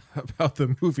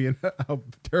movie and how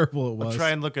terrible it was. I'll try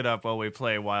and look it up while we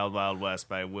play Wild Wild West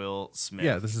by Will Smith.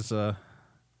 Yeah, this is Wild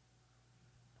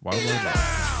Wild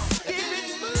West.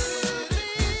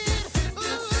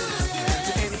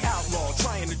 To any outlaw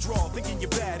trying to draw, thinking you're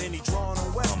bad, any drawing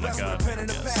on West. Oh my Best with God, a pen and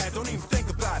a yes. pad, don't even think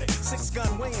about it. 6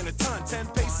 gun weighing a ton, 10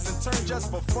 paces and turn just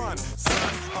for fun. Sun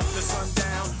up to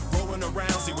sundown, rolling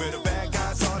around, see where the bad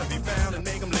guys are to be found and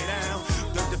make them lay down.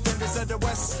 The defenders of the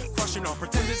West, crushing on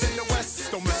pretenders in the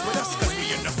West. Don't mess with us, cause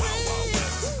we in the Wild Wild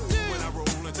West. When I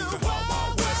roll into the Wild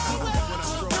Wild West, when I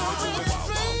stroll into the Wild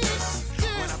Wild West,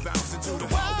 when I bounce into the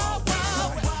Wild Wild West.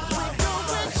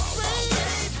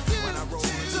 When I roll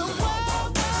into the Wild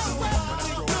Wild West, when I stroll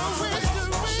into the Wild Wild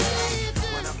West,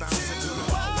 when I bounce into the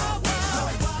Wild Wild West.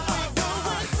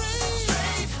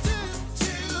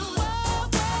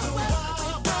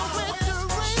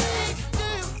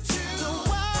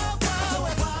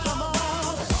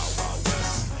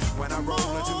 When I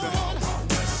roll into the Wild Wild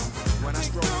West, when I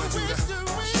stroll into the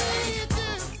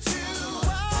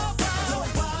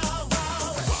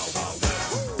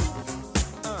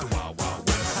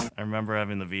I remember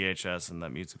having the VHS and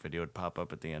that music video would pop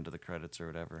up at the end of the credits or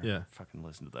whatever. Yeah. Fucking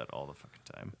listen to that all the fucking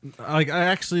time. I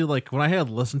actually when I had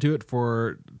listened to it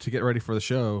to get ready for the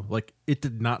show, it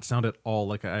did not sound at all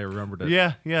like I remembered it.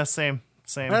 Yeah, same.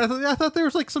 I thought there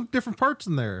was some different parts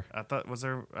in there. I thought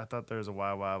there was a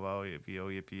wow wow wow yippee oh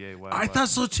yippee yay wow. I wow. thought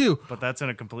so too. But that's in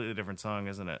a completely different song,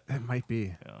 isn't it? It might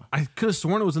be. Yeah. I could have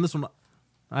sworn it was in this one.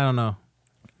 I don't know.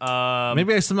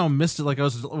 Maybe I somehow missed it. When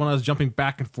I was jumping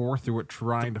back and forth through it,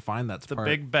 trying to find that The part.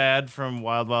 big bad from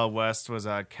Wild Wild West was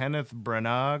Kenneth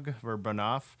Branagh or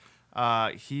Branagh.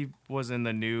 He was in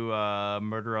the new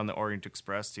Murder on the Orient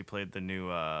Express. He played the new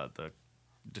the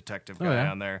detective guy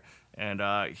on there,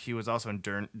 and he was also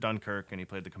in Dunkirk, and he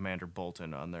played the Commander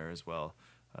Bolton on there as well.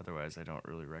 Otherwise, I don't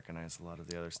really recognize a lot of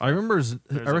the other stuff. I remember.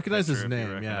 There's I a recognize his picture if you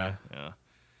name. recognize- Yeah. yeah.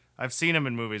 I've seen him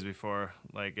in movies before.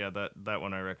 That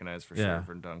one I recognize for sure Yeah.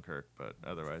 from Dunkirk, but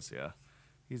otherwise, yeah.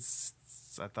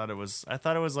 I thought it was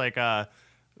like that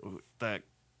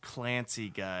Clancy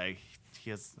guy.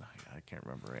 He has I can't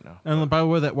remember right now. And by the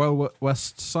way, that Wild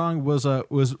West song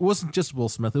wasn't just Will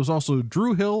Smith. It was also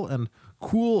Drew Hill and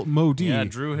Kool Moe Dee. Yeah,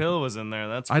 Drew Hill was in there.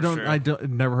 That's for sure. I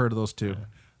never heard of those two.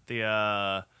 He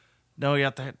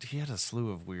had a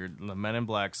slew of the Men in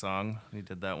Black song. He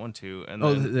did that one too. And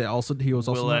Oh, then he was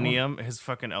also in that one? Millennium, his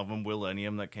fucking album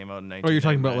Millennium that came out in 1999. Oh, you're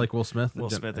talking about like Will Smith? Will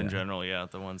Smith in Yeah. general, yeah,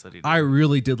 the ones that he did. I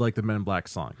really did like the Men in Black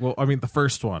song. Well, I mean the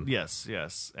first one. Yes,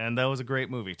 and that was a great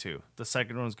movie too. The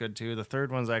second one's good too. The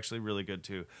third one's actually really good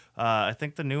too. I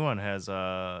think the new one has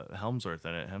Helmsworth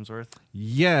in it. Hemsworth.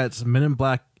 Yeah, it's Men in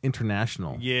Black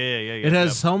International. Yeah. It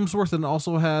has Helmsworth and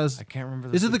also has. I can't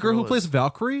remember. Is it the girl who plays is.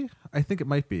 Valkyrie? I think it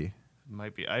might be.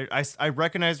 Might be. I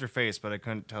recognized her face, but I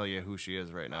couldn't tell you who she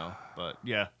is right now. But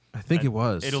yeah, I think it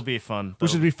was. It'll be fun.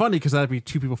 Which would be funny because that'd be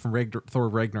two people from Thor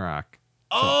Ragnarok.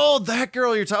 Oh, that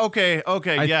girl you're talking.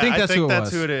 Okay. I Yeah, think I that's think who it that's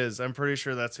was. who it is. I'm pretty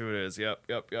sure that's who it is. Yep.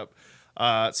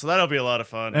 So that'll be a lot of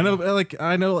fun. And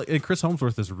I know and Chris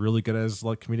Helmsworth is really good as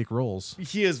comedic roles.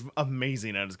 He is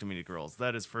amazing at his comedic roles.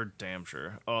 That is for damn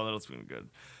sure. Oh, that'll be good.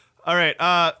 All right,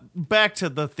 back to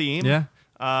the theme. Yeah.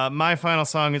 My final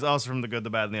song is also from The Good,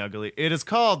 the Bad, and the Ugly. It is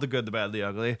called The Good, the Bad, and the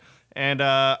Ugly. And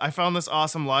I found this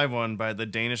awesome live one by the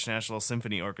Danish National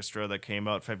Symphony Orchestra that came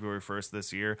out February 1st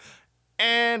this year.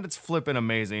 And it's flipping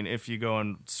amazing. If you go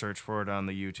and search for it on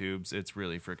the YouTubes, it's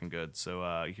really freaking good. So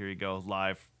here you go,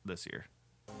 live this year.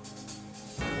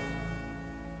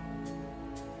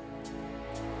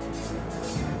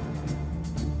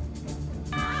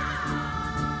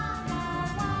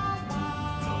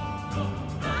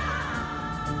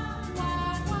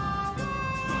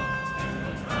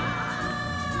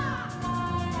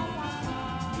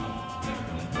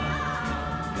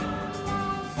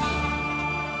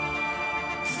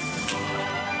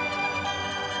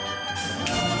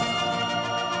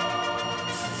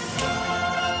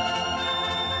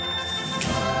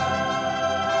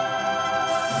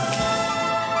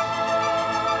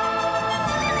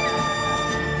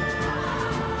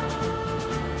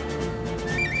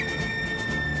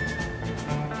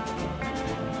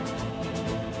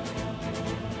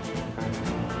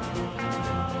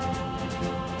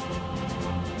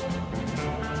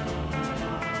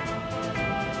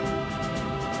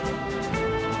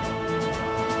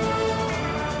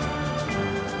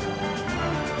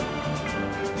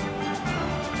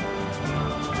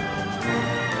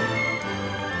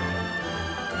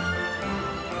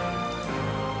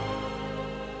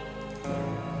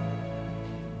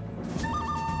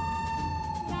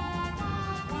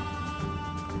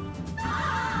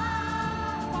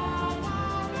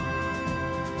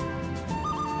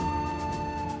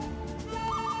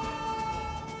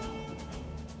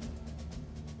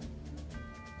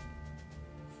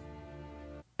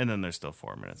 And then there's still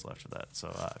 4 minutes left of that.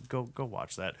 So go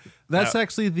watch that. That's Now-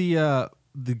 actually the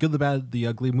Good, the Bad, the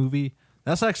Ugly movie.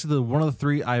 That's actually the one of the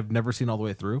three I've never seen all the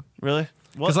way through. Really?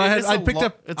 Because I picked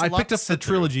up the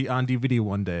trilogy on DVD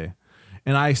one day,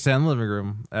 and I sat in the living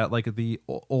room at like the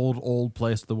old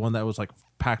place, the one that was like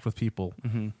packed with people.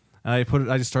 Mm-hmm.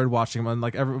 And I just started watching them, and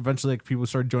like eventually like people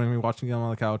started joining me watching them on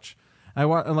the couch. And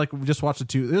like we just watched the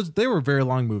two. They were very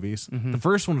long movies. Mm-hmm. The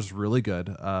first one was really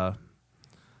good.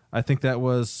 I think that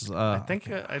was. I'm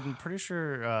pretty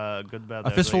sure Good, Bad,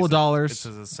 A Fistful of Dollars. It's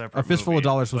a separate A Fistful movie, of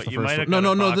Dollars was but the you first might one. have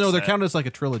No, got a box they're set. counted as like a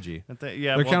trilogy.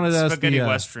 Yeah, they're counted as Spaghetti the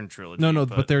Western trilogy. No,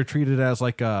 but they're treated as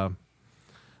like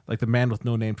the Man with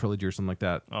No Name trilogy or something like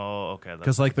that. Oh, okay.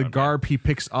 Because like the garb he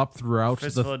picks up throughout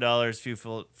Fistful of Dollars,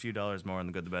 few dollars more on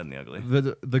the Good, the Bad, and the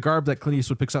Ugly. the garb that Clint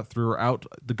Eastwood picks up throughout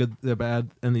the Good, the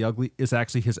Bad, and the Ugly is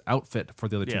actually his outfit for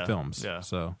the other two Yeah, films. yeah.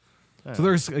 So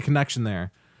there's a connection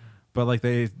there, but like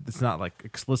it's not like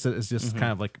explicit. It's Mm-hmm. just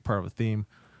kind of like part of a theme.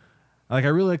 Like I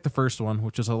really like the first one,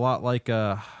 which is a lot like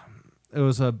it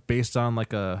was based on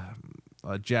like a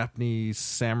Japanese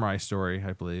samurai story,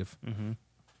 I believe. Mm-hmm.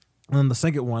 And then the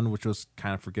second one, which was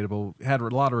kind of forgettable, had a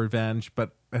lot of revenge,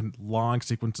 and long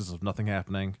sequences of nothing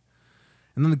happening.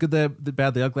 And then the Good, the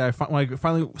Bad, the Ugly. When I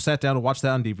finally sat down to watch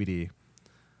that on DVD.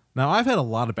 Now I've had a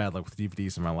lot of bad luck with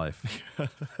DVDs in my life,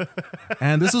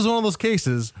 and this is one of those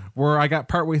cases where I got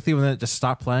partway through and then it just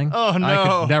stopped playing. Oh, no. I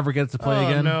could never get it to play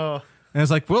again. No. And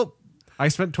it's like, well, I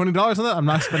spent $20 on that. I'm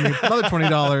not spending another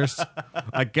 $20.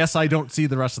 I guess I don't see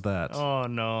the rest of that. Oh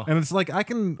no. And it's like I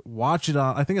can watch it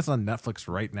on. I think it's on Netflix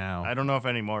right now. I don't know if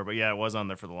anymore, but yeah, it was on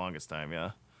there for the longest time.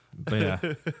 Yeah. But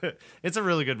yeah, It's a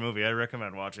really good movie. I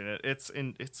recommend watching it. It's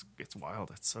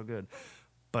wild. It's so good.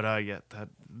 But that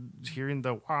hearing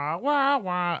the wah wah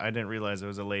wah, I didn't realize it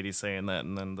was a lady saying that,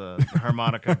 and then the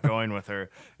harmonica going with her,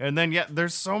 and then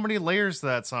there's so many layers to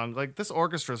that song. Like this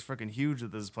orchestra is freaking huge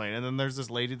that this is playing, and then there's this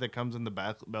lady that comes in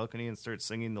the balcony and starts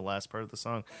singing the last part of the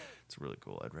song. It's really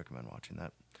cool. I'd recommend watching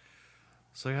that.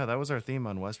 So yeah, that was our theme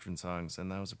on Western songs, and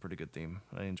that was a pretty good theme.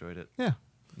 I enjoyed it. yeah.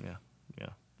 Yeah.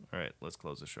 All right, let's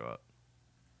close the show out.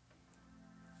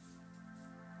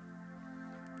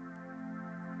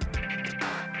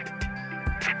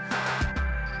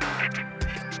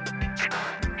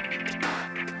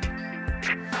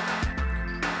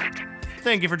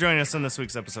 Thank you for joining us on this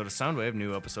week's episode of Soundwave.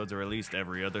 New episodes are released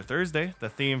every other Thursday. The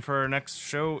theme for our next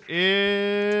show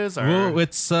is Well,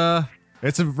 it's a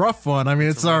rough one. I mean,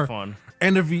 it's a our rough one.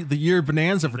 end of the year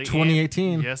bonanza for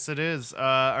 2018. Yes, it is.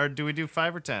 Or do we do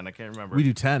 5 or 10? I can't remember. We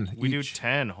do 10. We do each.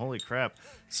 10. Holy crap.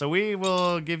 So we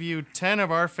will give you 10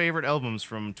 of our favorite albums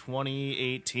from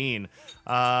 2018.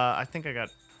 I think I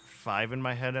got 5 in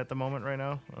my head at the moment right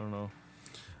now. I don't know.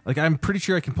 Like I'm pretty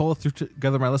sure I can pull it through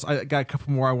together my list. I got a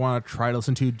couple more I want to try to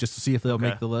listen to just to see if they'll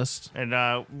make the list.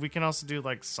 And we can also do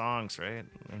like songs, right?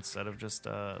 Instead of just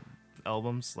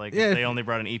albums. Like Yeah, if they if- only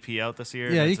brought an EP out this year.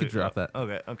 Yeah, you that's could drop that.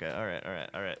 Okay. All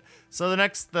right. So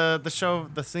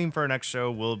the theme for our next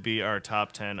show will be our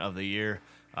top 10 of the year.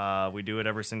 We do it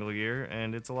every single year,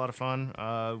 and it's a lot of fun.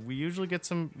 We usually get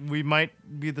we might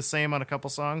be the same on a couple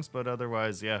songs, but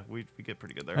otherwise, yeah, we get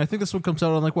pretty good there. I think this one comes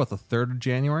out on like what, the 3rd of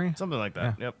January? Something like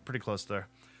that. Yeah. Yep, pretty close there.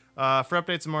 For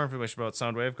updates and more information about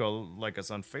Soundwave, go like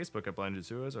us on Facebook at Blinded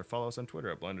Suez or follow us on Twitter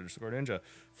at Blinded_Ninja.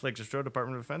 Flake Distro,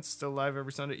 Department of Defense, still live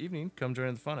every Sunday evening. Come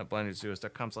join the fun at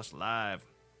blindedsuez.com/live.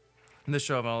 This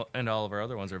show and all of our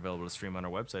other ones are available to stream on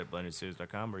our website,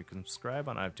 blindedsuez.com, where you can subscribe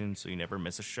on iTunes so you never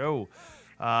miss a show.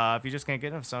 If you just can't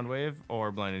get enough Soundwave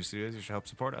or Blinded Studios, you should help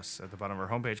support us. At the bottom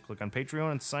of our homepage, click on Patreon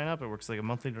and sign up. It works like a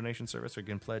monthly donation service where you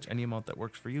can pledge any amount that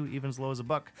works for you, even as low as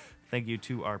 $1. Thank you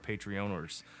to our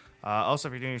Patreoners. Also,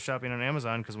 if you're doing your shopping on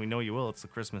Amazon, because we know you will, it's the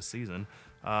Christmas season,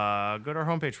 go to our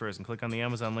homepage first and click on the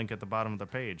Amazon link at the bottom of the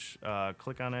page.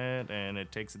 Click on it, and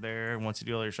it takes it there. Once you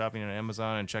do all your shopping on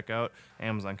Amazon and check out,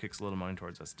 Amazon kicks a little money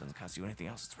towards us. It doesn't cost you anything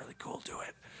else. It's really cool. Do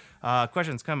it.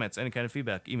 Questions, comments, any kind of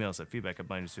feedback, email us at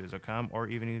feedback@blindedstudios.com, or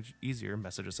even easier,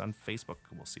 message us on Facebook.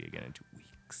 We'll see you again in 2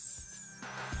 weeks.